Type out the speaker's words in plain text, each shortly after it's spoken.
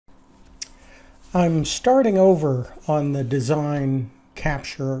I'm starting over on the design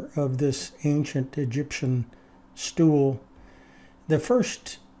capture of this ancient Egyptian stool. The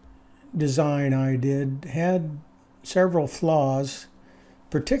first design I did had several flaws,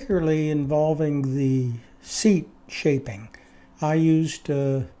 particularly involving the seat shaping. I used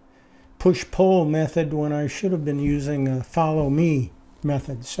a push-pull method when I should have been using a follow-me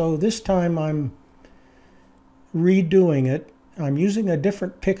method. So this time I'm redoing it. I'm using a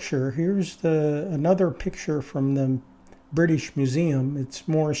different picture. Here's another picture from the British Museum. It's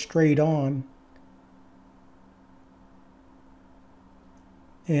more straight on.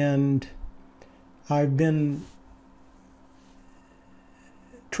 And I've been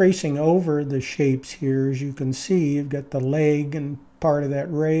tracing over the shapes here. As you can see, you've got the leg and part of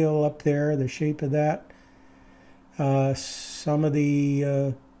that rail up there, the shape of that. Some of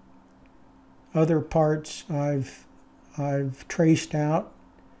the other parts I've traced out.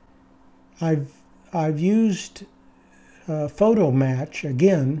 I've used photo match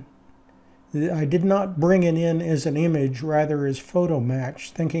again. I did not bring it in as an image, rather as photo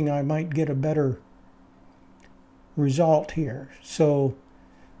match, thinking I might get a better result here. So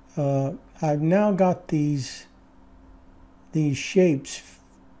I've now got these shapes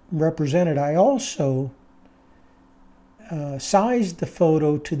represented. I also sized the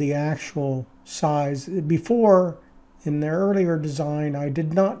photo to the actual size. Before, in the earlier design, I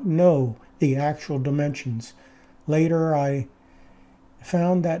did not know the actual dimensions. Later, I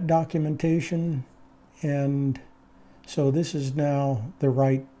found that documentation, and so this is now the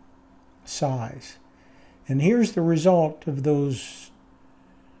right size. And here's the result of those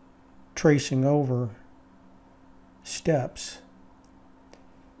tracing over steps.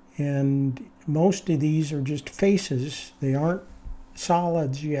 And most of these are just faces. They aren't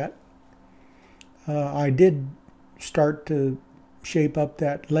solids yet. I did start to shape up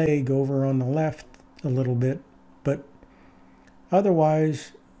that leg over on the left a little bit, but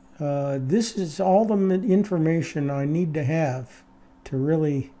otherwise this is all the information I need to have to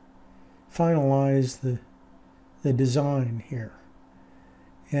really finalize the design here.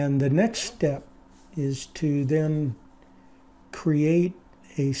 And the next step is to then create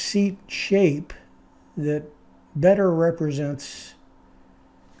a seat shape that better represents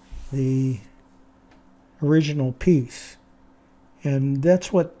the original piece. And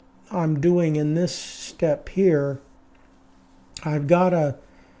that's what I'm doing in this step here. I've got a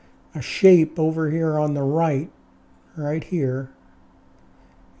shape over here on the right here,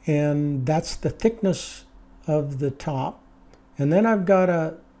 and that's the thickness of the top. And then I've got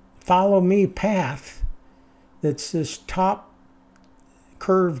a follow me path that's this top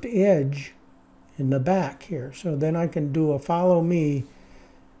curved edge in the back here. So then I can do a follow me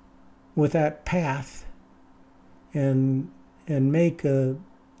with that path and make a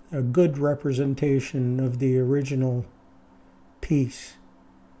good representation of the original piece.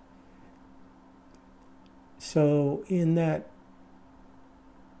 So in that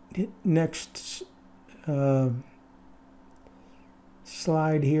next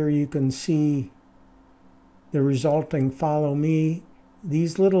slide here, you can see the resulting follow me.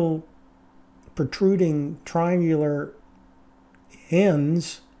 These little protruding triangular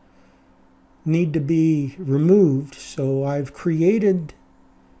ends need to be removed, so I've created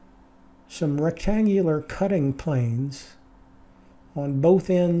some rectangular cutting planes on both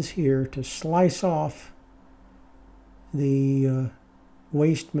ends here to slice off the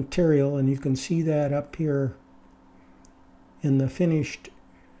waste material, and you can see that up here in the finished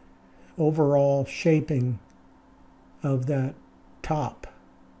overall shaping of that top,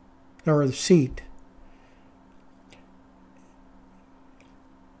 or the seat.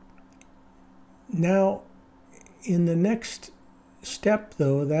 Now, in the next step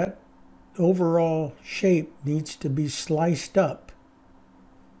though, that overall shape needs to be sliced up.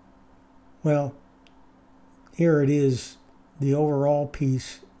 Well, here it is, the overall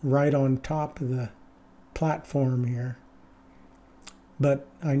piece right on top of the platform here. But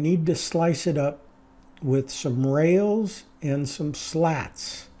I need to slice it up with some rails and some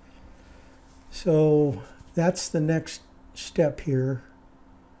slats. So that's the next step here.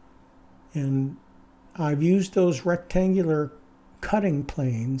 And I've used those rectangular cutting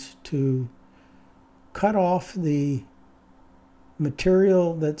planes to cut off the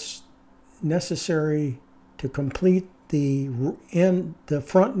material that's necessary to complete the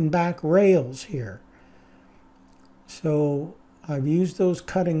front and back rails here. So I've used those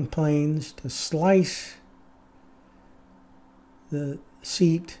cutting planes to slice the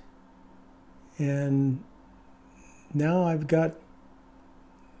seat, and now I've got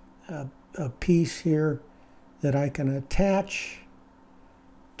a piece here that I can attach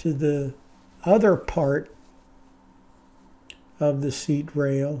to the other part of the seat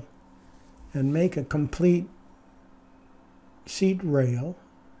rail and make a complete seat rail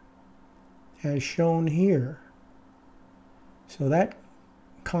as shown here. So that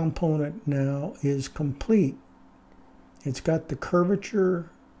component now is complete. It's got the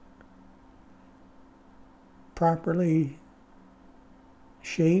curvature properly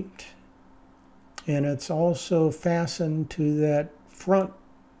shaped, and it's also fastened to that front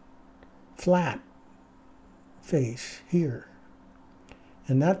flat face here.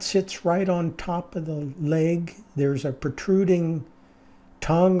 And that sits right on top of the leg. There's a protruding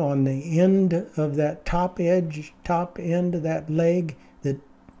tongue on the end of that top end of that leg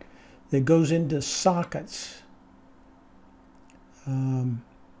that goes into sockets.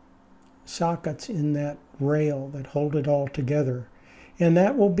 Sockets in that rail that hold it all together. And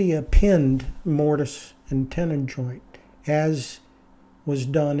that will be a pinned mortise and tenon joint, as was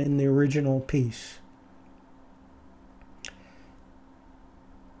done in the original piece.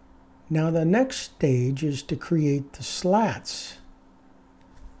 Now the next stage is to create the slats.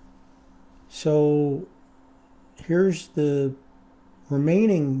 So here's the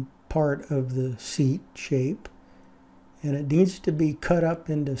remaining part of the seat shape, and it needs to be cut up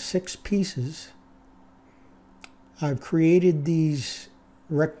into 6 pieces. I've created these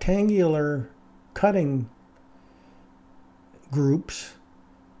rectangular cutting groups.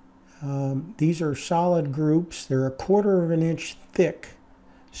 These are solid groups. They're 1/4 of an inch thick.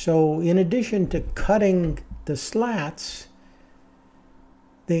 So in addition to cutting the slats,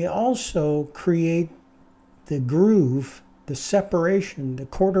 they also create the groove, the separation, the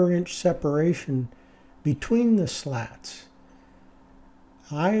 1/4 inch separation between the slats.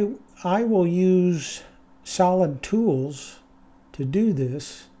 I will use solid tools to do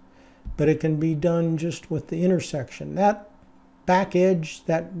this, but it can be done just with the intersection. That back edge,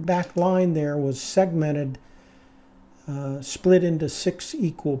 that back line there was segmented, split into 6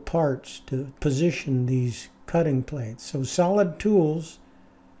 equal parts to position these cutting plates. So solid tools,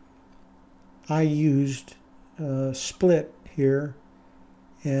 I used split here,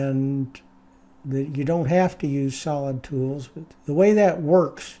 and you don't have to use solid tools, but the way that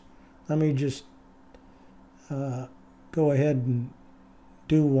works, let me just go ahead and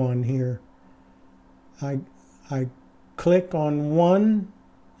do one here. I click on one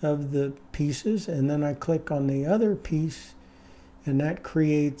of the pieces, and then I click on the other piece, and that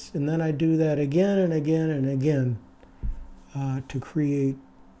creates, and then I do that again and again and again to create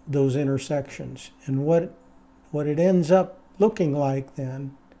those intersections. And what it ends up looking like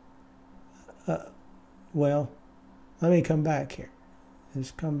then, well, let me come back here.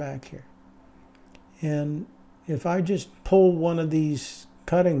 Let's come back here. And if I just pull one of these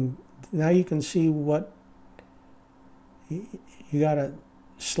cutting, now you can see what you got a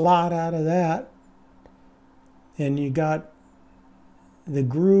slot out of that, and you got the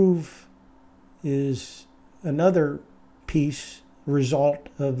groove is another piece result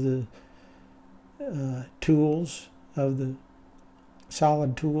of the tools, of the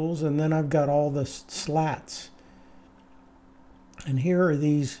solid tools, and then I've got all the slats. And here are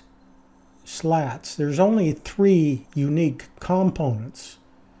these slats. There's only 3 unique components,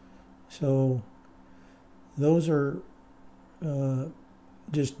 so those are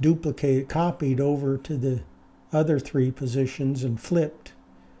just copied over to the other 3 positions and flipped.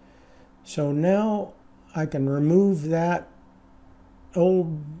 So now I can remove that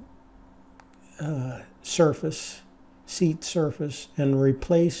old seat surface, and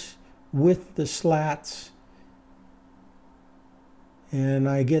replace with the slats, and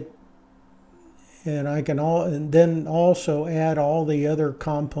I can then also add all the other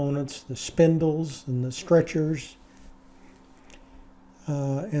components, the spindles and the stretchers,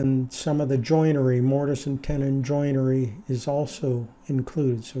 and some of the joinery, mortise and tenon joinery is also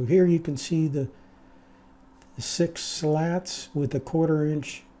included. So here you can see the 6 slats with a 1/4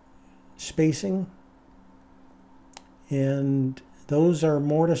 inch spacing, and those are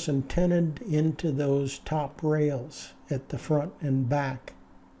mortise and tenon into those top rails at the front and back.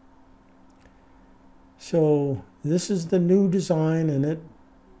 So this is the new design, and it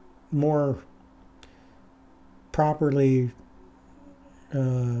more properly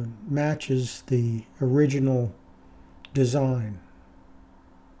matches the original design.